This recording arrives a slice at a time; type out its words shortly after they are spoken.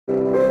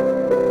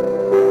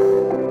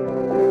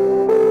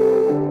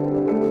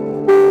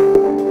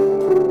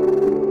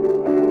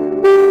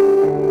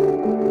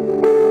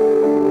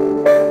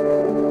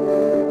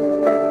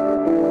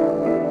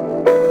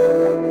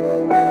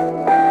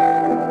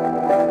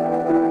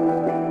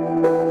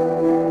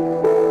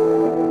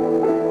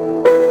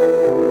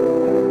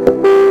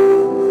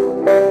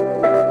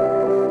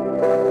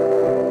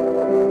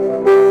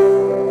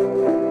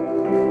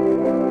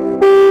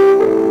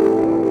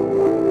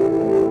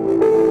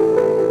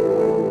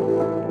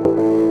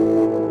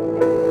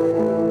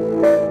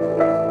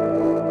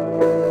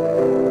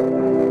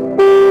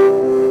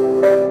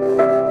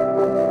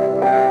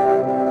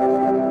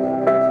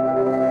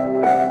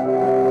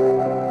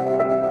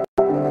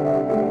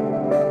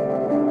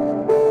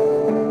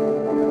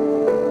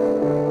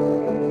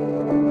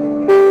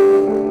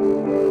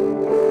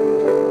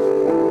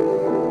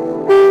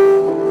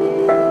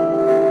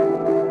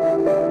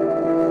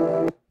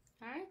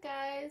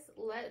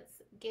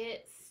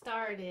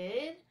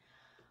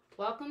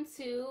Welcome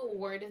to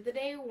Word of the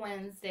Day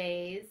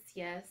Wednesdays.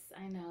 Yes,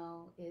 I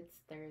know it's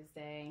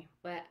Thursday,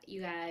 but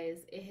you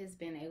guys, it has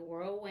been a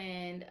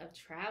whirlwind of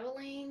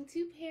traveling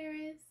to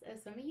Paris,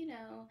 as some of you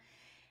know,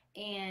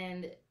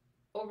 and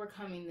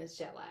overcoming this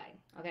jet lag.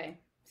 Okay,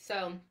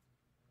 so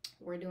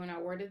we're doing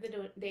our Word of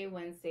the Day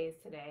Wednesdays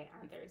today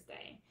on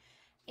Thursday.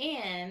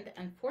 And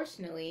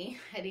unfortunately,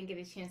 I didn't get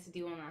a chance to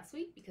do one last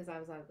week because I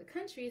was out of the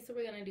country, so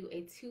we're going to do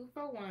a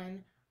 2-for-1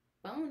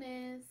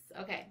 bonus.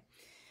 Okay.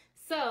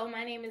 So,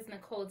 my name is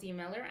Nicole D.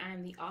 Miller.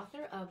 I'm the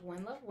author of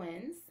When Love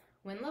Wins.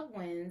 When Love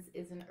Wins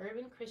is an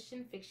urban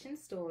Christian fiction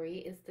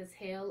story. It's the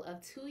tale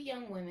of two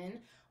young women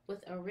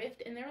with a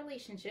rift in their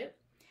relationship.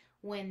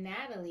 When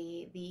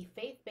Natalie, the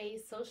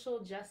faith-based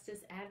social justice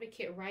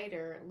advocate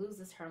writer,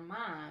 loses her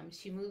mom,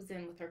 she moves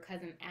in with her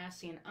cousin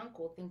Ashley and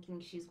uncle, thinking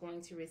she's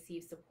going to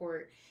receive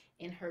support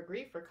in her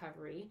grief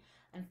recovery.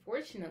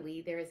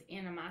 Unfortunately, there is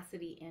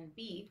animosity and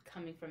beef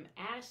coming from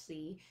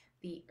Ashley,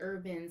 the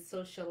urban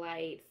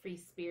socialite, free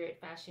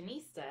spirit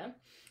fashionista.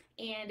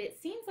 And it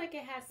seems like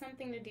it has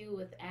something to do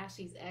with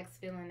Ashley's ex,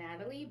 Phil and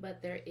Natalie,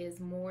 but there is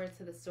more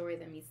to the story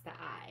than meets the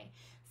eye.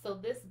 So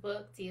this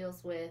book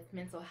deals with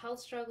mental health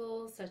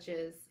struggles such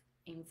as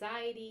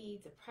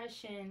anxiety,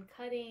 depression,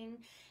 cutting.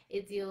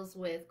 It deals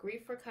with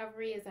grief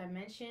recovery, as I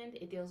mentioned.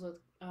 It deals with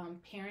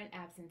parent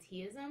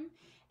absenteeism.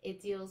 It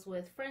deals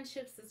with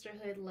friendship,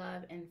 sisterhood,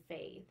 love, and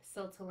faith.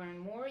 So to learn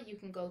more, you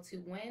can go to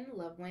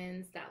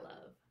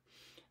whenlovewins.love.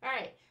 All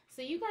right,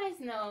 so you guys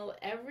know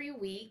every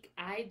week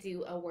I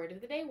do a Word of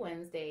the Day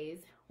Wednesdays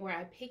where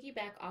I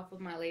piggyback off of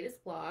my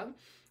latest blog.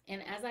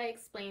 And as I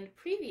explained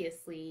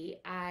previously,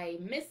 I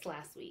missed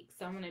last week,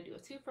 so I'm going to do a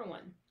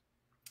 2-for-1.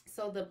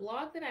 So the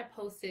blog that I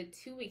posted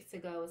 2 weeks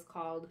ago is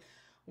called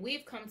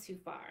We've Come Too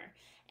Far.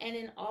 And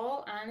in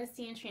all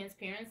honesty and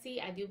transparency,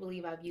 I do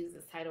believe I've used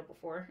this title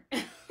before.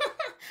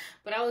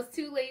 But I was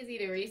too lazy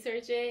to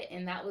research it,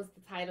 and that was the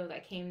title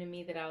that came to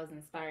me that I was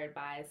inspired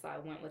by, so I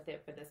went with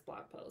it for this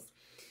blog post.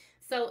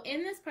 So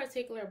in this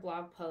particular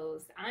blog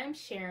post, I'm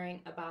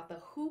sharing about the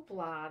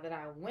hoopla that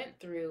I went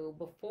through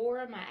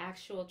before my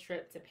actual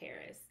trip to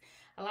Paris.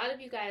 A lot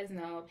of you guys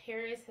know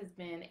Paris has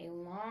been a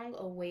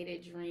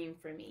long-awaited dream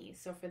for me.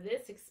 So for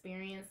this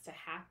experience to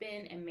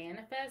happen and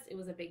manifest, it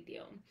was a big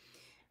deal.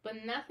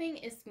 But nothing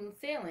is smooth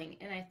sailing,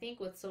 and I think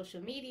with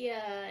social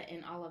media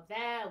and all of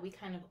that, we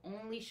kind of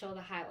only show the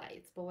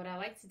highlights. But what I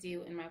like to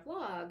do in my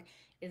blog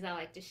is I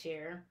like to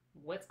share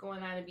what's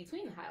going on in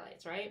between the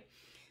highlights, right?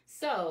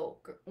 So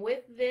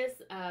with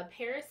this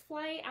Paris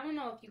flight, I don't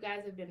know if you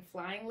guys have been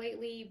flying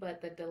lately,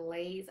 but the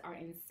delays are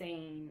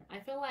insane. I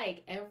feel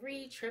like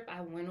every trip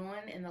I went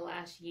on in the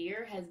last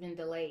year has been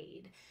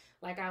delayed.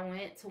 Like I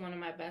went to one of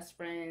my best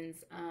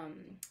friends'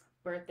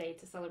 birthday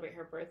to celebrate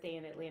her birthday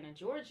in Atlanta,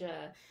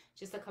 Georgia,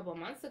 just a couple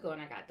months ago,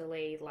 and I got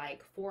delayed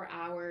like 4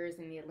 hours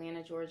in the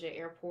Atlanta, Georgia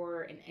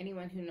airport. And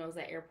anyone who knows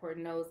that airport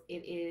knows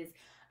it is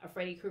a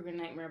Freddy Krueger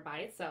nightmare by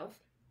itself.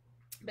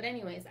 But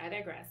anyways, I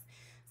digress.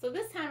 So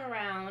this time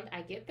around,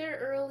 I get there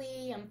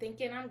early. I'm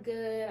thinking I'm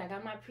good. I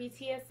got my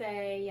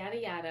pre-TSA, yada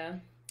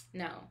yada.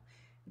 No,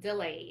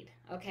 delayed.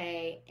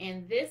 Okay,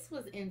 and this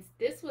was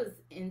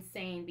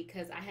insane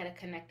because I had a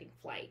connecting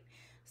flight.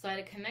 So I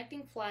had a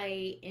connecting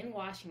flight in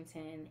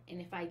Washington,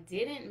 and if I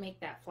didn't make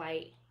that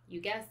flight,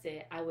 you guessed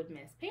it, I would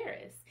miss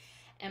Paris.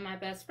 And my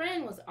best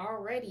friend was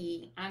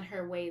already on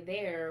her way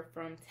there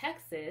from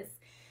Texas,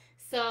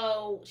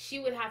 so she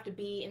would have to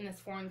be in this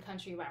foreign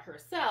country by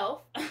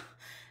herself.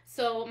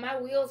 So my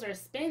wheels are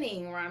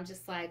spinning where I'm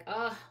just like,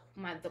 oh,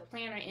 the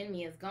planner in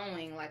me is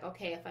going like,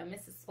 okay, if I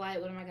miss this flight,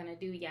 what am I going to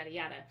do? Yada,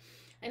 yada.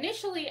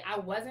 Initially, I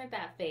wasn't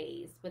that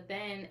phased, but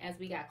then as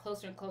we got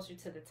closer and closer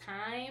to the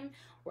time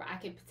where I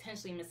could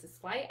potentially miss this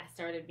flight, I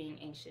started being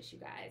anxious, you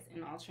guys.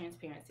 In all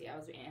transparency, I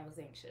was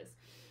anxious.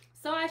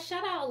 So I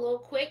shot out a little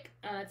quick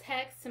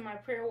text to my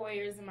prayer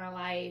warriors in my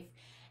life,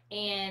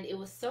 and it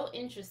was so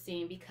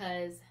interesting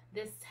because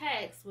this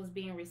text was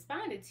being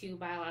responded to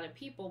by a lot of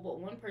people, but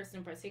one person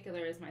in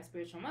particular is my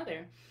spiritual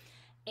mother.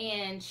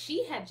 And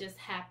she had just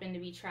happened to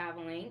be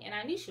traveling, and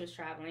I knew she was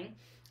traveling.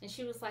 And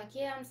she was like,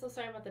 yeah, I'm so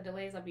sorry about the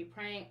delays. I'll be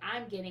praying.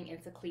 I'm getting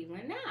into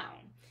Cleveland now.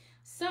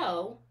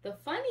 So the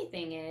funny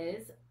thing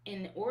is,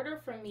 in order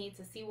for me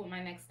to see what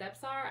my next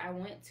steps are, I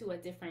went to a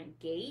different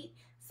gate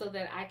so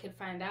that I could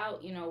find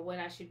out, what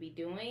I should be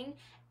doing.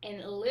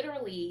 And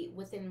literally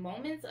within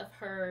moments of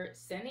her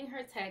sending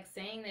her text,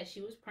 saying that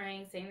she was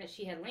praying, saying that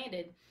she had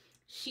landed,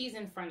 she's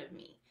in front of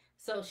me.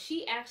 So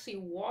she actually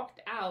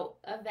walked out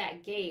of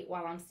that gate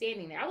while I'm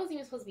standing there. I wasn't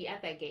even supposed to be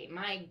at that gate.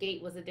 My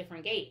gate was a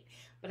different gate,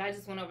 but I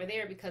just went over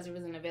there because there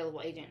was an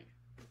available agent.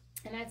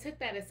 And I took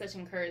that as such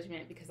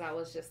encouragement because I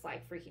was just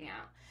like freaking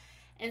out.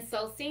 And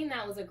so seeing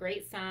that was a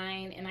great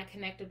sign, and I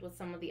connected with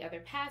some of the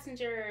other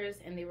passengers,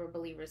 and they were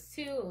believers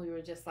too. And we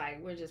were just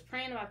like, we're just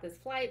praying about this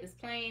flight, this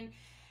plane.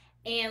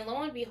 And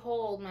lo and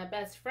behold, my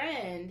best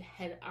friend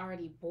had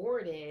already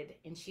boarded,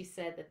 and she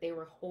said that they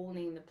were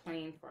holding the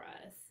plane for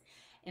us.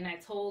 And I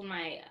told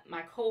my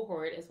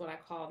cohort, is what I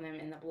call them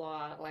in the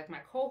blog, like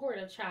my cohort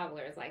of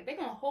travelers, like, they're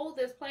going to hold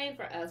this plane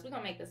for us. We're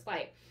going to make this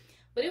flight.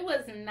 But it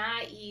was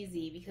not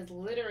easy because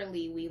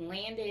literally we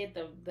landed.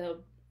 The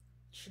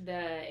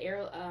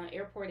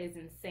airport is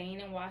insane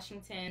in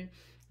Washington.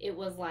 It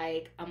was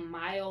like a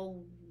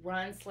mile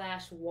run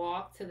slash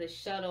walk to the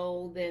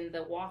shuttle, then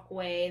the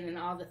walkway, and then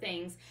all the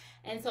things.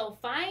 And so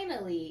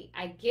finally,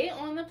 I get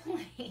on the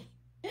plane.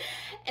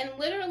 And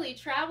literally,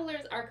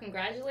 travelers are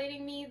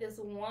congratulating me. This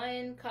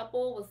one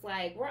couple was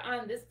like, "We're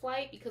on this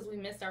flight because we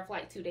missed our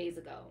flight 2 days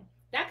ago."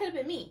 That could have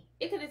been me.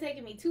 It could have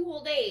taken me 2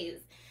 whole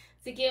days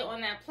to get on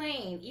that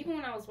plane. Even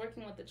when I was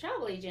working with the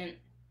travel agent,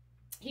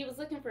 he was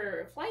looking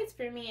for flights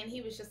for me, and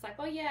he was just like,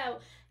 "Oh yeah,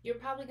 you're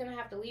probably gonna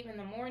have to leave in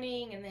the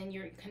morning, and then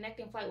your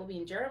connecting flight will be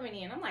in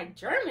Germany." And I'm like,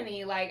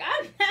 "Germany? Like,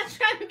 I'm not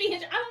trying to be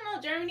in. I don't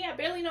know Germany. I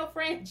barely know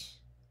French."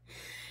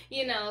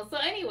 So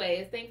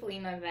anyways, thankfully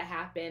none of that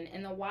happened.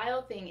 And the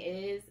wild thing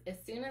is,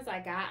 as soon as I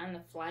got on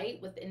the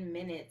flight, within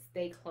minutes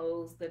they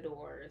closed the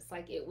doors.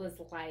 Like, it was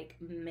like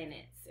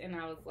minutes, and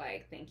I was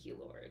like, "Thank you,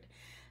 Lord."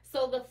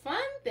 So the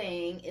fun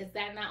thing is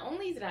that not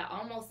only did I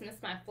almost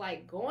miss my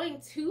flight going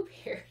to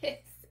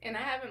Paris, and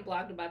I haven't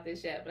blogged about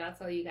this yet, but I'll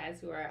tell you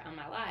guys who are on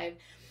my live.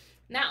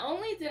 Not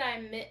only did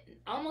I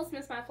almost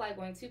miss my flight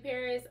going to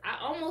Paris, I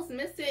almost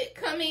missed it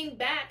coming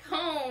back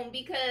home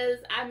because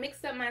I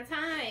mixed up my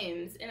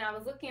times and I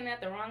was looking at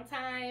the wrong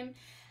time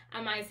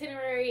on my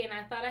itinerary, and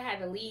I thought I had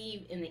to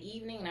leave in the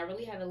evening, and I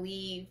really had to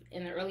leave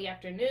in the early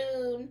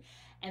afternoon.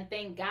 And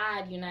thank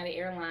God, United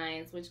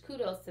Airlines, which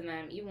kudos to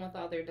them, even with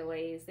all their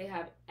delays, they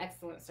have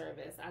excellent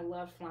service. I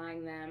love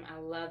flying them. I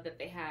love that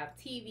they have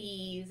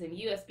TVs and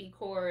USB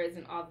cords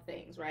and all the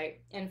things, right?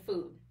 And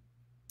food.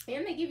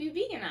 And they give you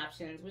vegan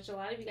options, which a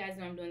lot of you guys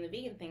know I'm doing the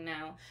vegan thing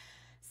now.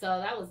 So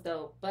that was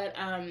dope. But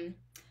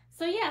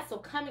so yeah, so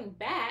coming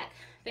back,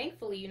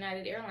 thankfully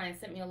United Airlines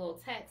sent me a little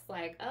text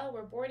like, "Oh,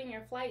 we're boarding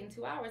your flight in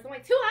 2 hours." I'm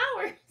like, 2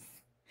 hours?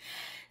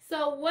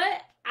 So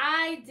what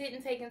I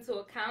didn't take into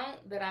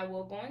account that I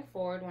will going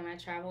forward when I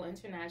travel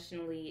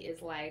internationally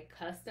is like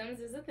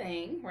customs is a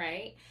thing,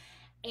 right?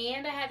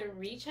 And I had to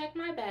recheck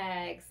my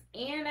bags,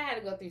 and I had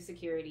to go through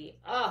security.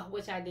 Oh,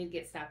 which I did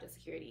get stopped at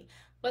security.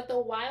 But the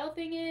wild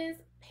thing is,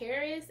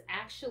 Paris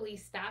actually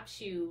stops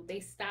you. They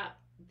stop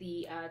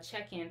the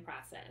check-in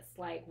process,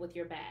 like with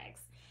your bags.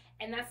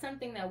 And that's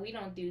something that we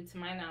don't do, to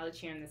my knowledge,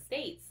 here in the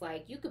States.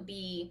 Like, you could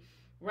be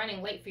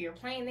running late for your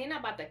plane. They're not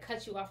about to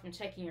cut you off from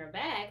checking your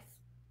bags,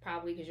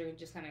 probably because you're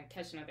just going to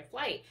catch another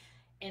flight.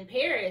 In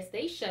Paris,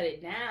 they shut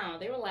it down.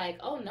 They were like,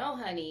 "Oh no,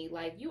 honey,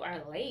 like, you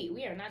are late.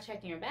 We are not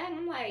checking your bag."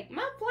 I'm like,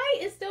 "My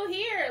flight is still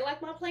here.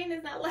 Like, my plane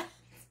is not left."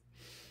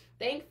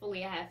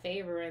 Thankfully, I had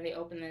favor, and they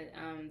opened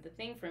the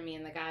thing for me,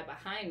 and the guy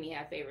behind me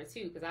had favor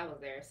too because I was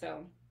there.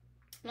 So,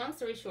 long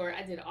story short,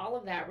 I did all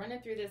of that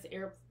running through this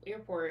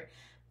airport,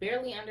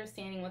 barely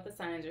understanding what the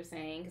signs are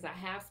saying because I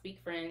half speak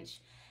French.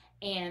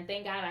 And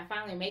thank God I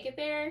finally make it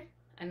there.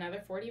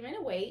 Another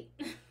 40-minute wait,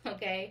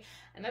 okay?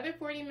 Another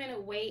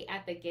 40-minute wait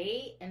at the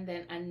gate, and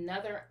then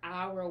another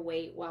hour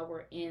wait while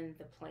we're in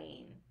the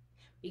plane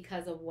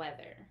because of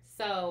weather.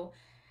 So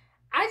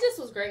I just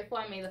was grateful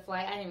I made the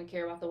flight. I didn't even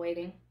care about the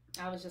waiting.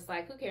 I was just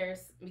like, who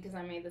cares, because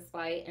I made this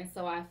flight. And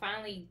so I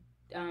finally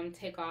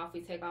take off.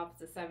 We take off.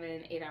 It's a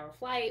 7-8 hour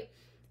flight,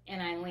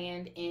 and I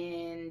land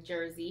in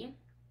Jersey.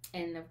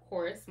 And of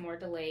course, more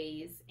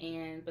delays.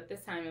 But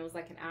this time it was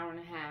like an hour and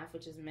a half,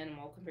 which is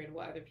minimal compared to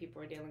what other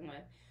people are dealing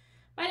with.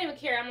 But I didn't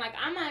even care. I'm like,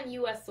 I'm on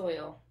U.S.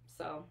 soil.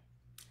 So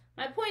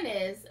my point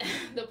is,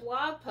 the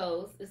blog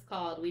post is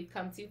called "We've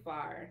Come Too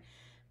Far,"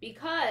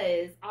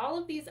 because all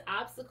of these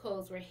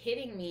obstacles were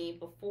hitting me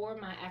before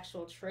my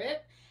actual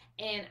trip.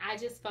 And I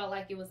just felt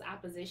like it was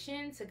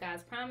opposition to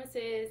God's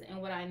promises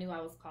and what I knew I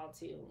was called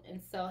to.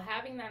 And so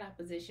having that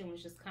opposition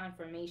was just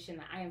confirmation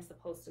that I am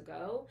supposed to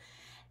go.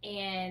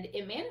 And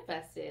it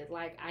manifested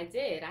like I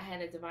did. I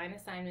had a divine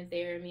assignment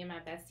there. Me and my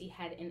bestie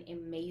had an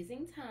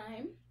amazing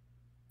time.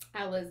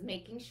 I was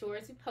making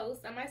sure to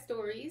post on my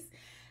stories.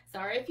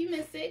 Sorry if you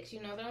missed it,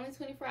 because they're only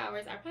 24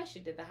 hours. I probably should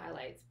have did the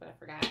highlights, but I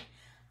forgot.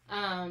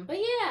 But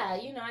yeah,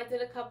 I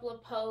did a couple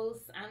of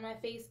posts on my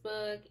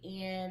Facebook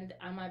and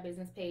on my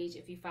business page.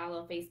 If you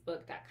follow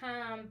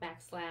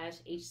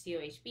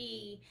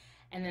facebook.com/HCOHB.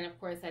 And then, of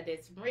course, I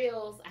did some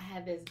reels. I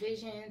had this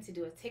vision to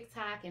do a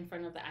TikTok in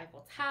front of the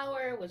Eiffel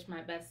Tower, which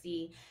my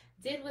bestie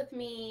did with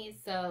me.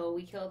 So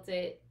we killed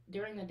it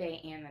during the day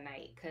and the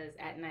night, because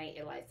at night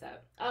it lights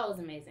up. Oh, it was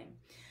amazing.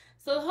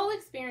 So the whole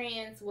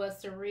experience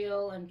was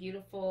surreal and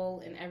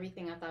beautiful and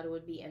everything I thought it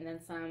would be, and then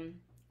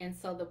some. And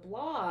so the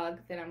blog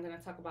that I'm going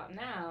to talk about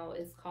now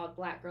is called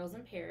Black Girls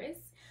in Paris,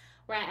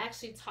 where I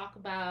actually talk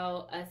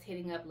about us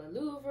hitting up Le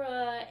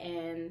Louvre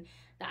and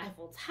the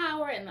Eiffel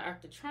Tower and the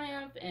Arc de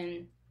Triomphe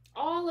and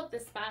all of the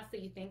spots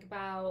that you think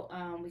about.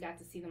 We got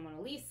to see the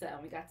Mona Lisa,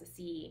 and we got to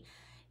see,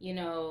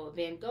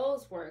 Van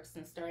Gogh's works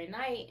and Starry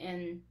Night,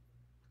 and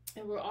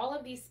there were all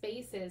of these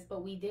spaces,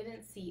 but we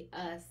didn't see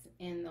us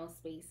in those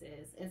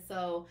spaces. And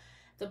so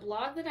the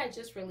blog that I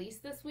just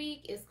released this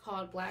week is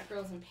called Black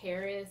Girls in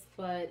Paris,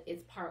 but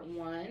it's part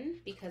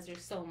 1 because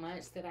there's so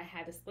much that I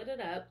had to split it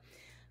up.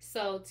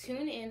 So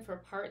tune in for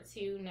part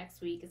 2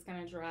 next week. It's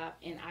going to drop,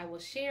 and I will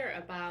share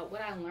about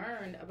what I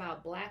learned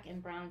about Black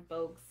and brown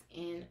folks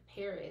in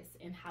Paris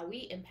and how we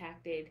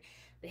impacted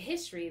the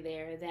history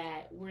there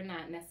that we're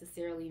not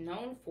necessarily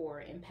known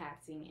for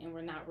impacting, and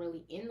we're not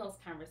really in those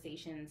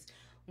conversations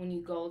when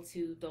you go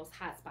to those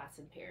hot spots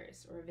in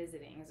Paris or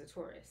visiting as a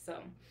tourist.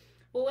 So,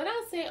 well, what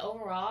I'll say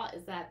overall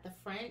is that the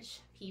French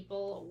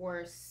people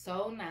were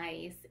so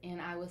nice, and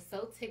I was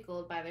so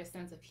tickled by their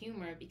sense of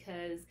humor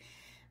because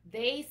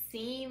they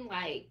seem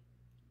like,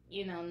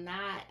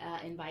 not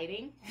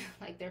inviting.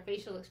 Like their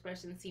facial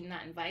expressions seem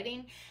not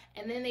inviting.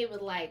 And then they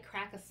would like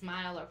crack a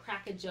smile or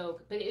crack a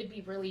joke, but it would be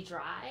really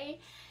dry.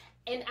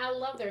 And I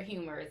love their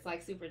humor. It's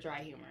like super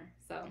dry humor.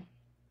 So,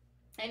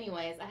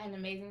 anyways, I had an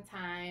amazing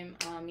time.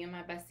 Me and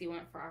my bestie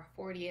went for our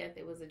 40th.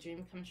 It was a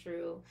dream come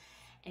true.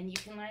 And you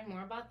can learn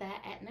more about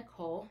that at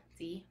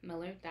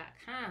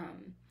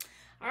NicoleDMiller.com.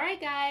 All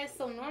right, guys.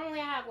 So normally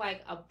I have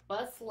like a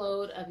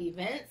busload of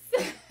events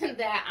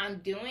that I'm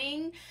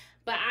doing,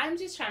 but I'm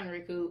just trying to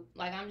recoup.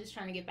 Like, I'm just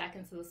trying to get back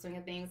into the swing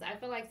of things. I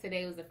feel like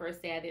today was the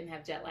first day I didn't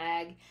have jet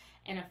lag,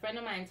 and a friend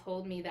of mine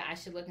told me that I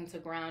should look into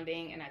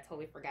grounding, and I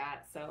totally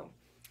forgot. So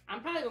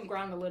I'm probably gonna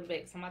ground a little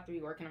bit because I'm about to be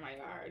working in my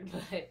yard.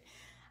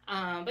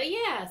 But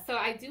yeah, so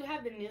I do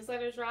have the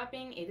newsletter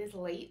dropping. It is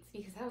late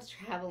because I was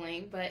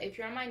traveling, but if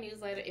you're on my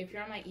newsletter, if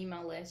you're on my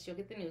email list, you'll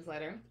get the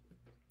newsletter.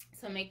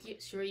 So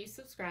make sure you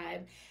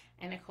subscribe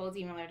at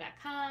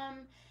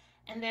NicoleDMiller.com.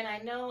 And then I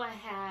know I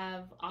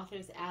have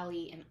Authors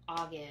Alley in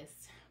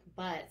August,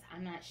 but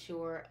I'm not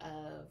sure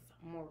of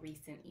more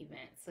recent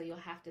events. So you'll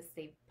have to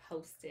stay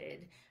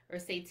posted or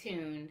stay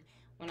tuned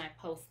when I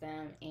post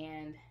them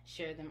and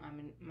share them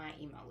on my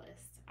email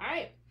list. All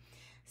right.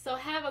 So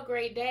have a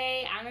great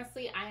day.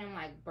 Honestly, I am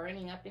like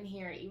burning up in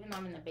here. Even though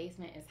I'm in the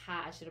basement, it's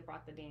hot. I should have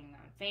brought the dang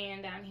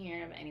fan down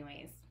here. But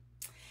anyways,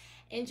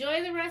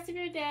 enjoy the rest of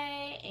your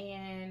day,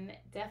 and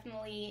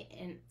definitely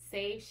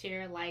save,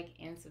 share, like,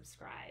 and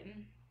subscribe.